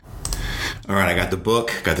All right, I got the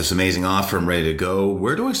book, got this amazing offer, I'm ready to go.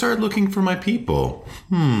 Where do I start looking for my people?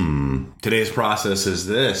 Today's process is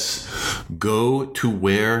this. Go to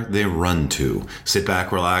where they run to. Sit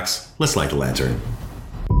back, relax, let's light the lantern.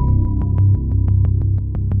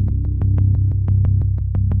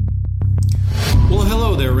 Well,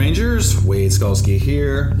 hello there, Rangers. Wade Skalski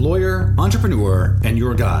here, lawyer, entrepreneur, and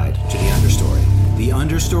your guide to the understory. The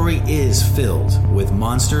understory is filled with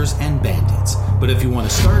monsters and bandits. But if you want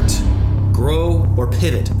to start, grow, or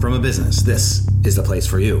pivot from a business, this is the place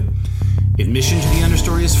for you. Admission to the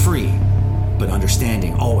understory is free, but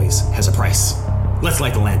understanding always has a price. Let's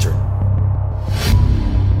light the lantern.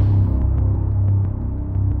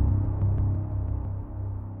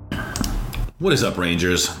 What is up,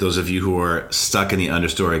 Rangers? Those of you who are stuck in the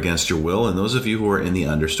understory against your will, and those of you who are in the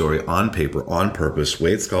understory on paper, on purpose,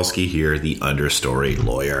 Wade Skalski here, the understory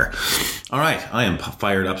lawyer. All right, I am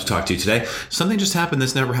fired up to talk to you today. Something just happened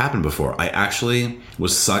that's never happened before. I actually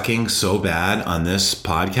was sucking so bad on this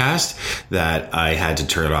podcast that I had to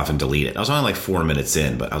turn it off and delete it. I was only like 4 minutes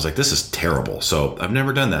in, but I was like, this is terrible. So I've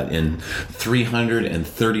never done that. In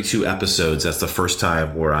 332 episodes, that's the first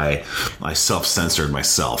time where I self-censored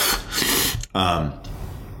myself. I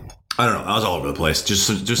don't know. I was all over the place,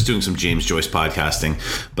 just doing some James Joyce podcasting.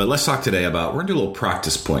 But let's talk today about, we're gonna do a little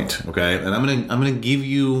practice point, okay? And I'm gonna give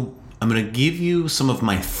you some of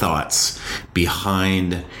my thoughts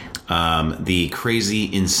behind the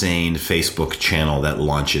crazy, insane Facebook channel that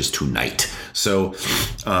launches tonight. So,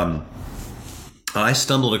 I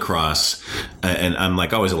stumbled across, and I'm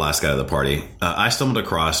like always the last guy at the party. I stumbled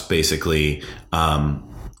across basically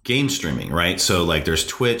game streaming, right? So like there's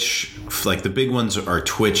Twitch, like the big ones are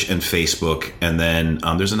Twitch and Facebook, and then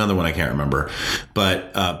there's another one I can't remember.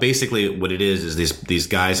 But basically what it is these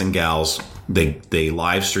guys and gals, they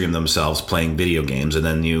live stream themselves playing video games, and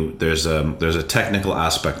then there's a technical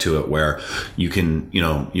aspect to it where you can,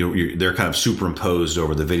 they're kind of superimposed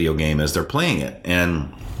over the video game as they're playing it.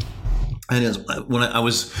 And when I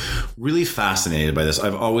was really fascinated by this,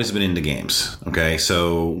 I've always been into games. Okay,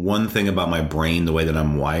 so one thing about my brain, the way that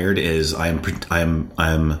I'm wired, is I'm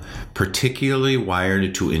particularly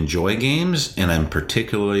wired to enjoy games, and I'm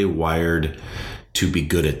particularly wired to be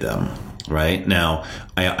good at them. Right now,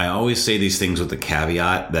 I always say these things with the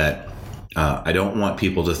caveat that I don't want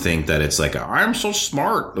people to think that it's like I'm so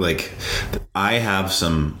smart. Like I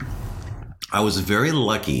was very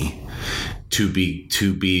lucky to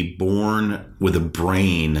be born with a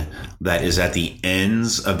brain that is at the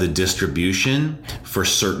ends of the distribution for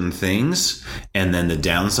certain things. And then the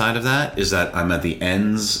downside of that is that I'm at the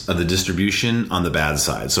ends of the distribution on the bad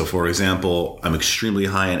side. So for example, I'm extremely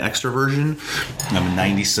high in extroversion. I'm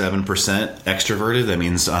 97% extroverted. That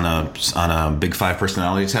means on a Big Five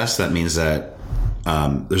personality test, that means that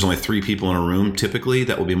there's only 3 people in a room typically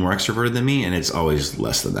that will be more extroverted than me. And it's always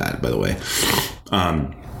less than that, by the way.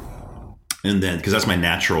 And then, because that's my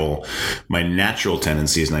natural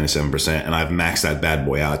tendency is 97%, and I've maxed that bad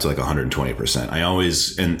boy out to like 120%. I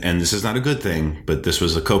always, and this is not a good thing, but this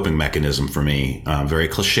was a coping mechanism for me. Very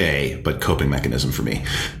cliche, but coping mechanism for me.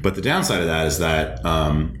 But the downside of that is that,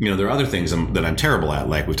 there are other things that I'm terrible at.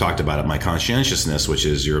 Like we've talked about it, my conscientiousness, which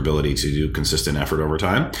is your ability to do consistent effort over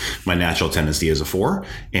time. My natural tendency is a 4.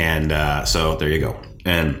 And, so there you go.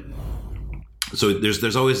 And so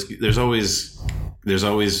there's always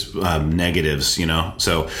negatives,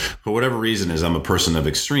 so for whatever reason I'm a person of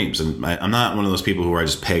extremes, and I'm not one of those people who are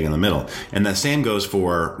just peg in the middle. And that same goes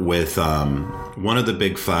with one of the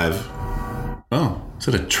Big Five.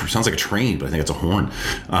 Sounds like a train, but I think it's a horn.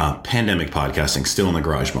 Pandemic podcasting, still in the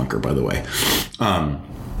garage bunker, by the way.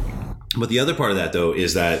 But the other part of that though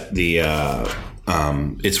is that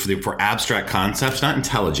it's for abstract concepts, not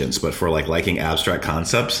intelligence, but for liking abstract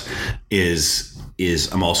concepts is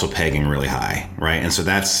I'm also pegging really high, right? And so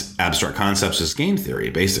that's abstract concepts is game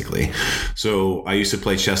theory, basically. So I used to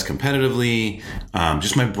play chess competitively.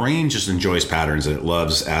 Just my brain just enjoys patterns, and it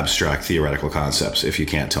loves abstract theoretical concepts, if you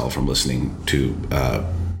can't tell from listening to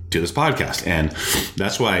this podcast. And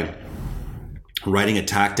that's why writing a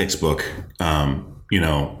tactics book,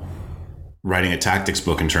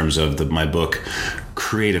 in terms of my book,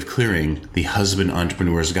 Creative Clearing, The Husband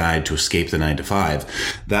Entrepreneur's Guide to Escape the 9-to-5.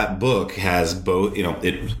 That book has both,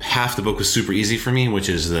 half the book was super easy for me, which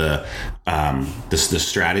is the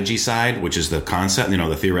strategy side, which is the concept,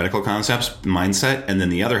 the theoretical concepts, mindset. And then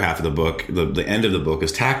the other half of the book, the end of the book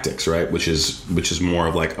is tactics, right? Which is more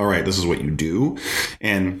of like, all right, this is what you do.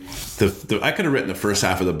 And I could have written the first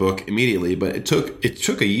half of the book immediately, but it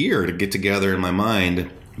took a year to get together in my mind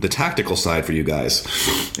the tactical side for you guys.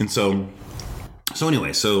 And so So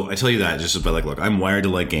anyway, so I tell you that just about like, look, I'm wired to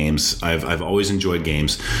like games. I've always enjoyed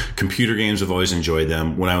games. Computer games, I've always enjoyed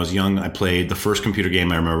them. When I was young, I played the first computer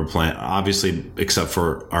game I remember playing, obviously, except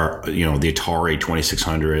for our, the Atari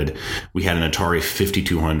 2600. We had an Atari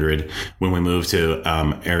 5200. When we moved to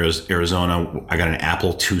Arizona, I got an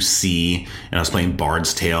Apple IIc, and I was playing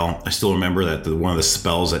Bard's Tale. I still remember that one of the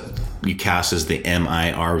spells that you cast is the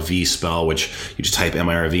MIRV spell, which you just type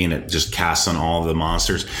MIRV and it just casts on all of the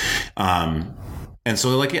monsters. And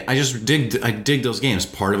so, like, I just dig those games.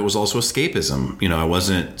 Part of it was also escapism. I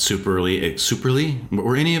wasn't superly.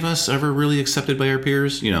 Were any of us ever really accepted by our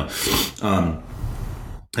peers?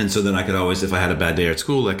 And so then I could always, if I had a bad day at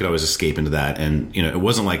school, I could always escape into that. And it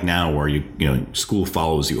wasn't like now where school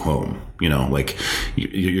follows you home. Like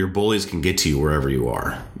your bullies can get to you wherever you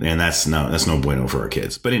are, and that's no bueno for our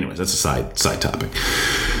kids. But anyways, that's a side topic.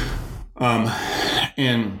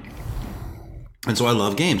 And so I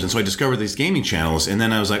love games. And so I discovered these gaming channels, and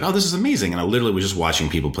then I was like, oh, this is amazing. And I literally was just watching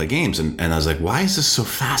people play games. And I was like, why is this so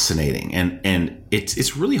fascinating? And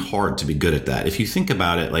it's really hard to be good at that. If you think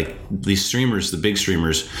about it, like these streamers, the big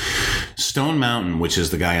streamers, Stone Mountain, which is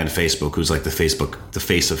the guy on Facebook who's like the face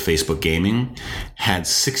of Facebook gaming, had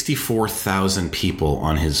 64,000 people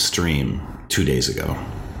on his stream 2 days ago.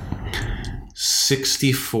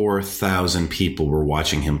 64,000 people were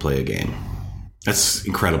watching him play a game. That's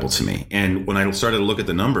incredible to me. And when I started to look at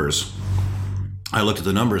the numbers, I looked at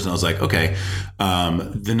the numbers and I was like, okay,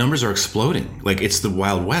 the numbers are exploding. Like, it's the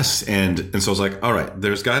Wild West. And so I was like, all right,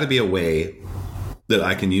 there's got to be a way that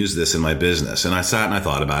I can use this in my business. And I sat and I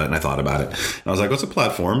thought about it and I thought about it. And I was like, what's a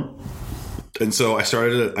platform? And so I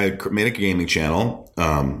made a gaming channel,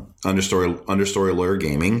 Understory Lawyer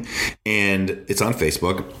Gaming, and it's on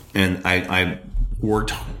Facebook. And I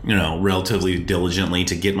worked, relatively diligently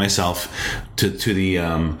to get myself to the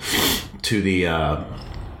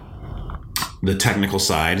technical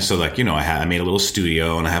side. So like, I made a little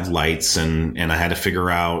studio and I have lights and I had to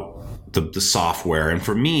figure out the software. And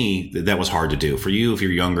for me, that was hard to do. For you, if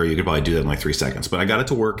you're younger, you could probably do that in like 3 seconds, but I got it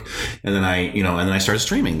to work. And then I started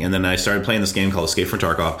streaming, and then I started playing this game called Escape from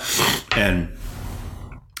Tarkov.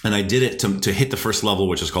 And I did it to hit the first level,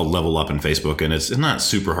 which is called Level Up in Facebook. And it's not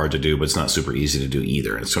super hard to do, but it's not super easy to do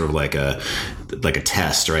either. It's sort of like a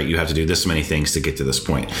test, right? You have to do this many things to get to this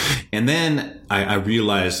point. And then I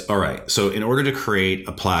realized, all right, so in order to create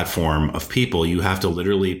a platform of people, you have to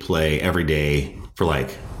literally play every day for like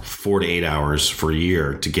 4 to 8 hours for a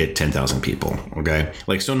year to get 10,000 people. Okay.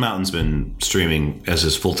 Like Stone Mountain's been streaming as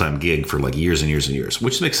his full-time gig for like years and years and years,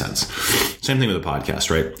 which makes sense. Same thing with a podcast,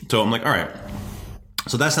 right? So I'm like, all right,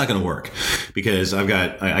 so that's not going to work because I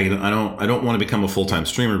don't want to become a full-time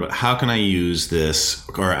streamer, but how can I use this,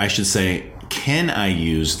 or I should say, can I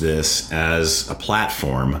use this as a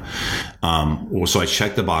platform? So I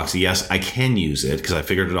checked the box. Yes, I can use it because I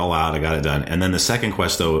figured it all out. I got it done. And then the second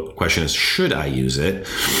question is, should I use it?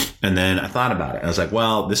 And then I thought about it. I was like,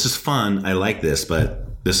 well, this is fun. I like this, but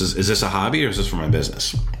is this a hobby or is this for my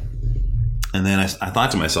business? And then I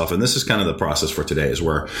thought to myself, and this is kind of the process for today, is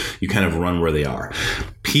where you kind of run where they are.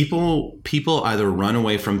 People either run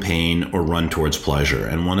away from pain or run towards pleasure.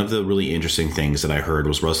 And one of the really interesting things that I heard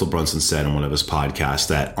was Russell Brunson said in one of his podcasts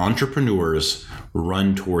that entrepreneurs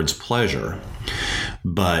run towards pleasure,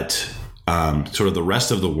 but sort of the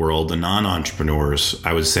rest of the world, the non-entrepreneurs,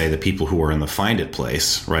 I would say the people who are in the find it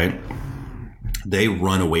place, right? They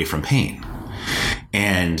run away from pain.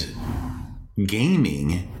 And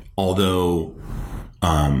gaming, although,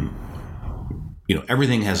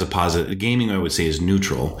 everything has a positive. Gaming, I would say, is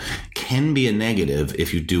neutral, can be a negative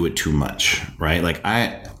if you do it too much, right? Like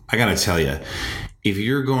I gotta tell you, if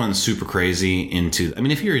you're going super crazy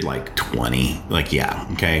if you're like 20, like, yeah,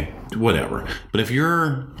 okay, whatever. But if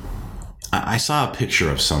I saw a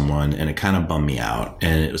picture of someone and it kind of bummed me out,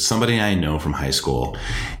 and it was somebody I know from high school.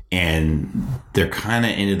 And they're kind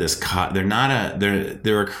of into this.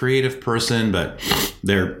 They're a creative person, but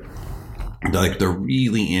they're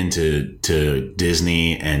really into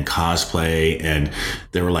Disney and cosplay, and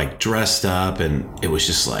they were like dressed up, and it was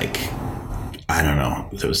just like, I don't know.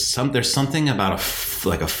 There's something about a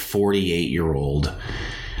 48-year-old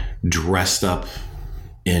dressed up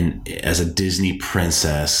as a Disney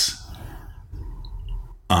princess,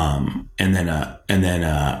 and then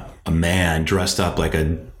a man dressed up like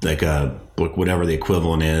whatever the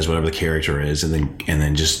equivalent is, whatever the character is, and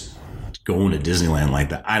then just going to Disneyland like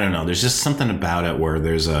that. I don't know. There's just something about it where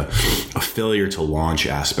there's a failure to launch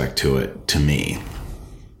aspect to it, to me.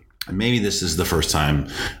 And maybe this is the first time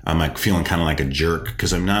I'm like feeling kind of like a jerk,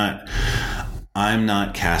 because I'm not I'm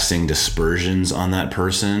not casting dispersions on that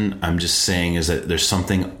person. I'm just saying is that there's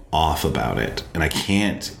something off about it. And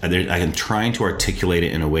I'm trying to articulate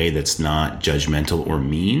it in a way that's not judgmental or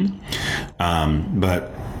mean.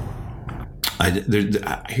 But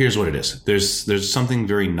here's what it is. There's something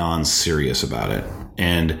very non-serious about it.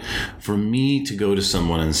 And for me to go to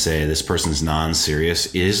someone and say this person's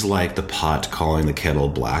non-serious is like the pot calling the kettle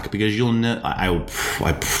black, because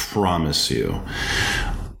I promise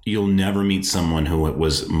you'll never meet someone who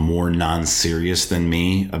was more non-serious than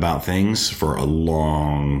me about things for a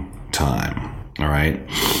long time. All right.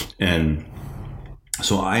 And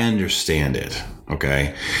so I understand it.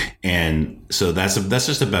 Okay. And so that's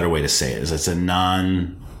just a better way to say it, is it's a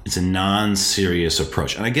non-serious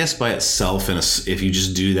approach. And I guess by itself, if you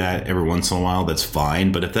just do that every once in a while, that's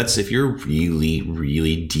fine. But if you're really,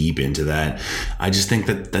 really deep into that, I just think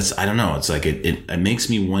that's, I don't know. It's like, it makes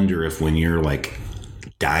me wonder if when you're like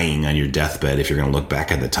dying on your deathbed, if you're going to look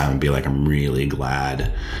back at the time and be like, I'm really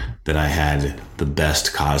glad that I had the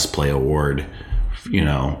best cosplay award,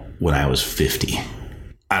 when I was 50.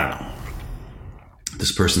 I don't know.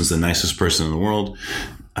 This person's the nicest person in the world.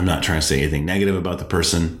 I'm not trying to say anything negative about the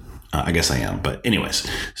person. I guess I am. But anyways,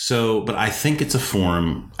 but I think it's a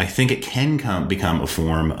form. I think it can become a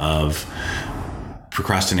form of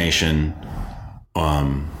procrastination,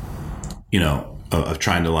 of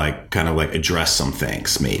trying to kind of address some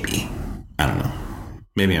things, maybe. I don't know.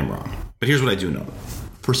 Maybe I'm wrong. But here's what I do know.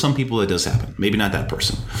 For some people, it does happen. Maybe not that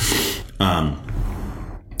person.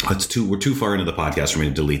 We're too far into the podcast for me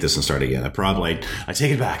to delete this and start again. I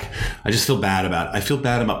take it back. I just feel bad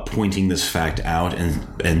about pointing this fact out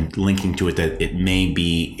and linking to it that it may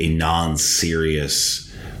be a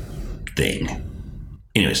non-serious thing.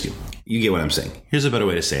 Anyways, you get what I'm saying. Here's a better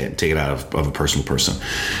way to say it and take it out of a personal person.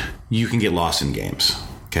 You can get lost in games.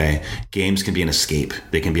 Okay. Games can be an escape.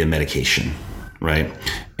 They can be a medication. Right.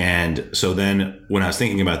 And so then when I was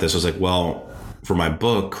thinking about this, I was like, well, for my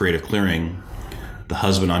book, Creative Clearing, The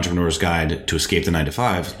Husband Entrepreneur's Guide to Escape the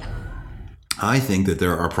 9-to-5, I think that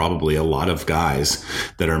there are probably a lot of guys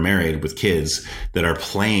that are married with kids that are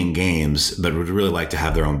playing games but would really like to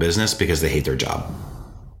have their own business because they hate their job.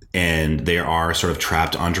 And they are sort of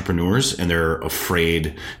trapped entrepreneurs and they're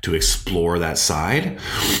afraid to explore that side.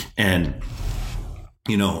 And,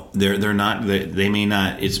 they may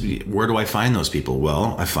not, where do I find those people?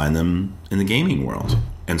 Well, I find them in the gaming world.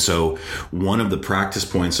 And so one of the practice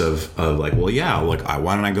points of why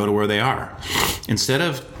don't I go to where they are? Instead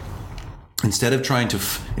of trying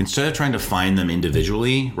to find them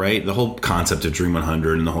individually, right? The whole concept of Dream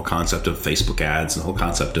 100 and the whole concept of Facebook ads and the whole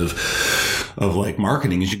concept of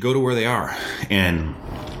marketing is you go to where they are. And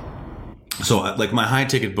so my high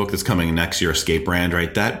ticket book that's coming next year, Escape Brand,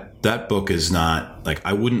 right? That book is not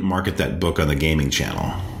I wouldn't market that book on the gaming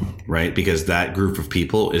channel, right? Because that group of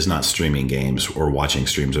people is not streaming games or watching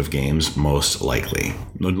streams of games, most likely.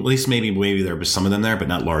 At least maybe there are some of them there, but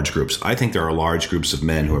not large groups. I think there are large groups of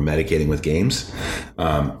men who are medicating with games,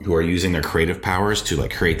 who are using their creative powers to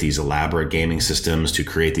create these elaborate gaming systems, to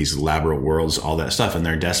create these elaborate worlds, all that stuff. And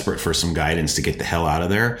they're desperate for some guidance to get the hell out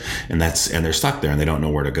of there. And they're stuck there and they don't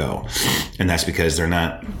know where to go. And that's because they're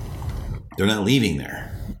not leaving there.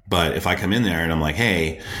 But if I come in there and I'm like,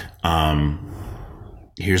 hey,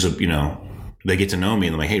 here's they get to know me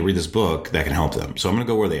and I'm like, hey, read this book, that can help them. So I'm going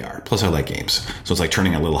to go where they are. Plus I like games. So it's like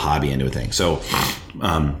turning a little hobby into a thing. So,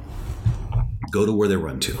 go to where they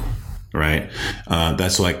run to. Right.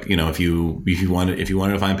 That's if you wanted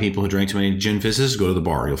to find people who drink too many gin fizzes, go to the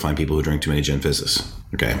bar. You'll find people who drink too many gin fizzes.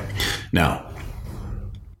 Okay. Now,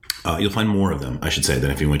 you'll find more of them, I should say,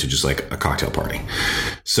 than if you went to just a cocktail party.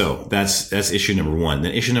 So that's issue number one.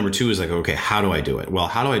 Then issue number two is okay, how do I do it? Well,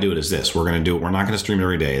 how do I do it is this. We're not going to stream it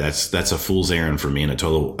every day. That's a fool's errand for me, and I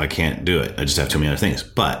can't do it. I just have too many other things.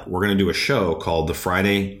 But we're going to do a show called the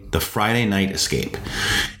Friday Night Escape.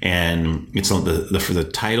 And it's the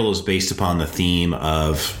title is based upon the theme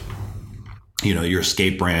of your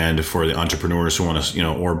escape brand for the entrepreneurs who want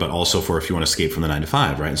to, but also for if you want to escape from the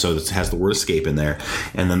 9-to-5, right? So it has the word escape in there.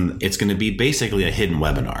 And then it's going to be basically a hidden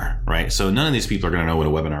webinar, right? So none of these people are going to know what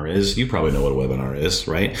a webinar is. You probably know what a webinar is,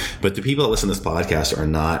 right? But the people that listen to this podcast are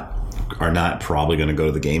not probably going to go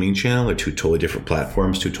to the gaming channel. They're two totally different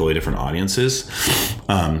platforms, two totally different audiences.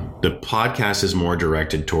 The podcast is more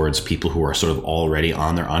directed towards people who are sort of already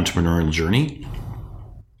on their entrepreneurial journey.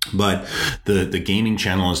 But the gaming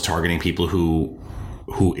channel is targeting people who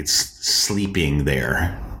it's sleeping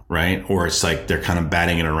there, right? Or it's they're kind of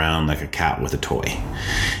batting it around like a cat with a toy,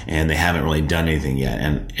 and they haven't really done anything yet.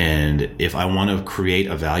 And if I want to create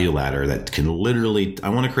a value ladder that can literally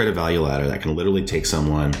take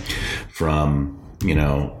someone from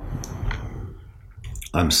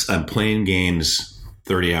I'm playing games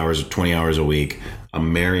 30 hours, 20 hours a week.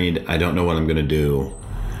 I'm married. I don't know what I'm going to do.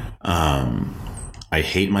 I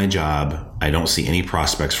hate my job. I don't see any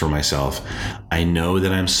prospects for myself. I know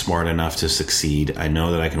that I'm smart enough to succeed. I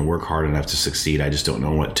know that I can work hard enough to succeed. I just don't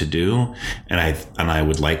know what to do. And I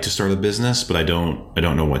would like to start a business, but I don't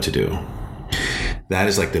know what to do. That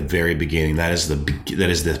is like the very beginning. That is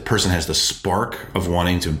the person has the spark of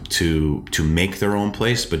wanting to make their own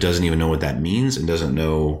place, but doesn't even know what that means and just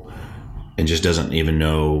doesn't even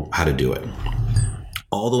know how to do it.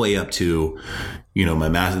 All the way up to, my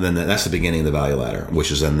master. Then that's the beginning of the value ladder,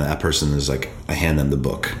 which is then that person is like, I hand them the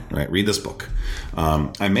book, right? Read this book.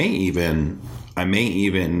 I may even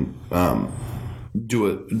redo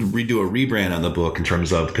a rebrand on the book in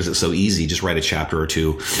terms of, because it's so easy, just write a chapter or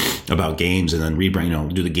two about games and then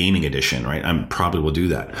rebrand, do the gaming edition, right? I probably will do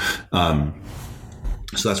that. So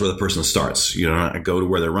that's where the person starts. I go to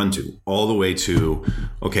where they run to, all the way to,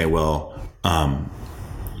 okay, well,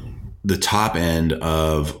 the top end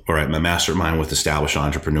of, all right, my mastermind with established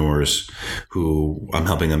entrepreneurs who I'm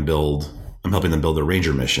helping them build their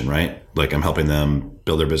Ranger mission, right? Like I'm helping them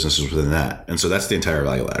build their businesses within that. And so that's the entire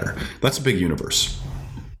value ladder. That's a big universe.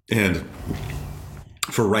 And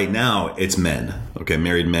for right now, it's men, okay?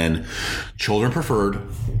 Married men, children preferred,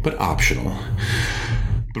 but optional.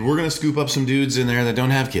 But we're going to scoop up some dudes in there that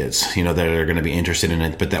don't have kids, that are going to be interested in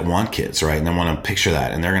it, but that want kids, right? And they want to picture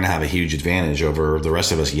that. And they're going to have a huge advantage over the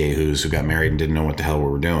rest of us yahoos who got married and didn't know what the hell we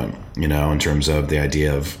were doing, in terms of the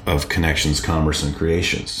idea of connections, commerce, and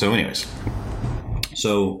creations. So anyways,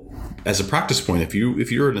 as a practice point, if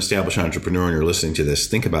you're an established entrepreneur and you're listening to this,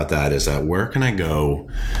 think about that as that, where can I go?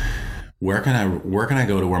 Where can I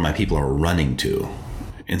go to where my people are running to?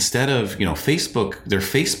 Instead of, Facebook, their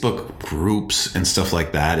Facebook groups and stuff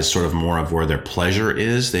like that is sort of more of where their pleasure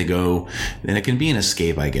is. They go, and it can be an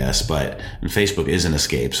escape, I guess, and Facebook is an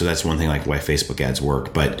escape. So that's one thing, like why Facebook ads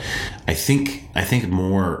work. But I think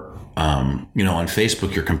more, on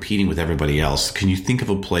Facebook, you're competing with everybody else. Can you think of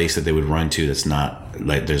a place that they would run to that's not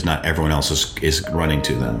like there's not everyone else is running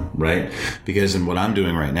to them, right? Because in what I'm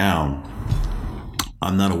doing right now,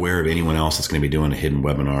 I'm not aware of anyone else that's going to be doing a hidden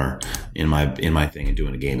webinar in my thing and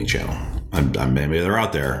doing a gaming channel. Maybe they're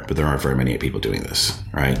out there, but there aren't very many people doing this,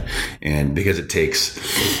 right? And because it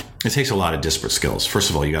takes a lot of disparate skills. First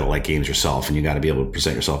of all, you got to like games yourself, and you got to be able to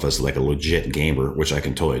present yourself as like a legit gamer, which I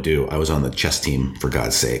can totally do. I was on the chess team, for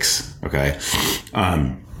God's sakes. Okay.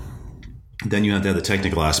 Then you have to have the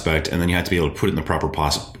technical aspect, and then you have to be able to put it in the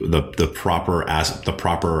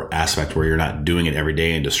proper aspect where you're not doing it every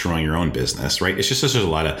day and destroying your own business, right? It's just there's a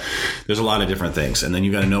lot of different things, and then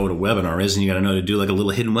you got to know what a webinar is, and you got to know to do like a little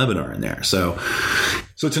hidden webinar in there. So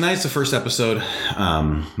tonight's the first episode.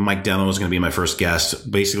 Mike Demo is going to be my first guest.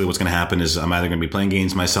 Basically, what's going to happen is I'm either going to be playing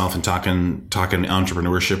games myself and talking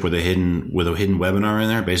entrepreneurship with a hidden webinar in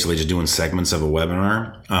there, basically just doing segments of a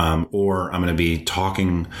webinar, or I'm going to be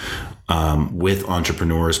talking with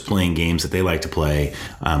entrepreneurs playing games that they like to play.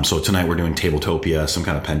 So tonight we're doing Tabletopia, some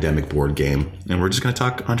kind of pandemic board game, and we're just going to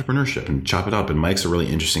talk entrepreneurship and chop it up. And Mike's a really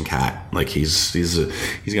interesting cat. Like he's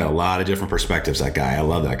got a lot of different perspectives. That guy, I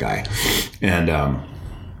love that guy. And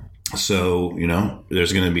so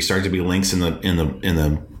there's going to be start to be links in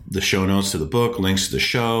the show notes to the book, links to the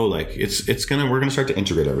show. Like we're going to start to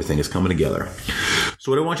integrate everything. It's coming together.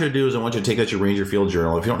 So what I want you to do is I want you to take out your Ranger Field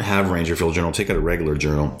journal. If you don't have a Ranger Field journal, take out a regular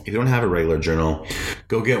journal. If you don't have a regular journal,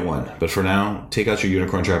 go get one. But for now, take out your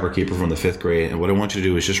Unicorn Trapper Keeper from the 5th grade. And what I want you to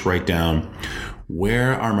do is just write down,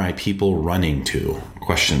 where are my people running to? ?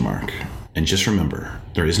 And just remember,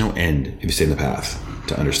 there is no end if you stay in the path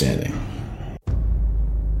to understanding.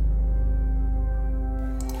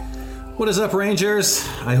 What is up, Rangers?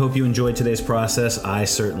 I hope you enjoyed today's process. I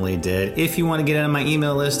certainly did. If you want to get on my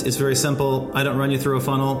email list, it's very simple. I don't run you through a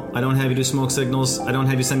funnel. I don't have you do smoke signals. I don't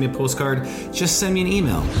have you send me a postcard. Just send me an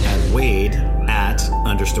email at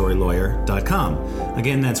wade@understorylawyer.com.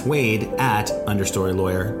 Again, that's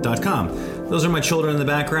wade@understorylawyer.com. Those are my children in the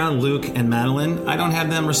background, Luke and Madeline. I don't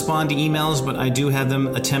have them respond to emails, but I do have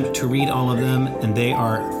them attempt to read all of them, and they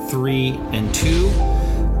are 3 and 2.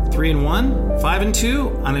 3 and 1, 5 and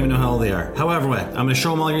 2. I don't even know how old they are. However, I'm going to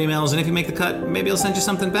show them all your emails, and if you make the cut, maybe I'll send you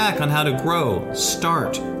something back on how to grow,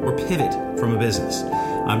 start, or pivot from a business.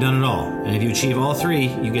 I've done it all, and if you achieve all 3,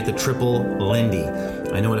 you get the triple Lindy.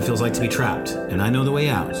 I know what it feels like to be trapped, and I know the way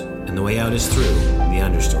out, and the way out is through the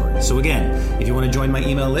understory. So again, if you want to join my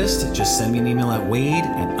email list, just send me an email at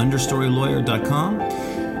wade@understorylawyer.com.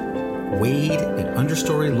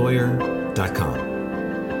 wade@understorylawyer.com.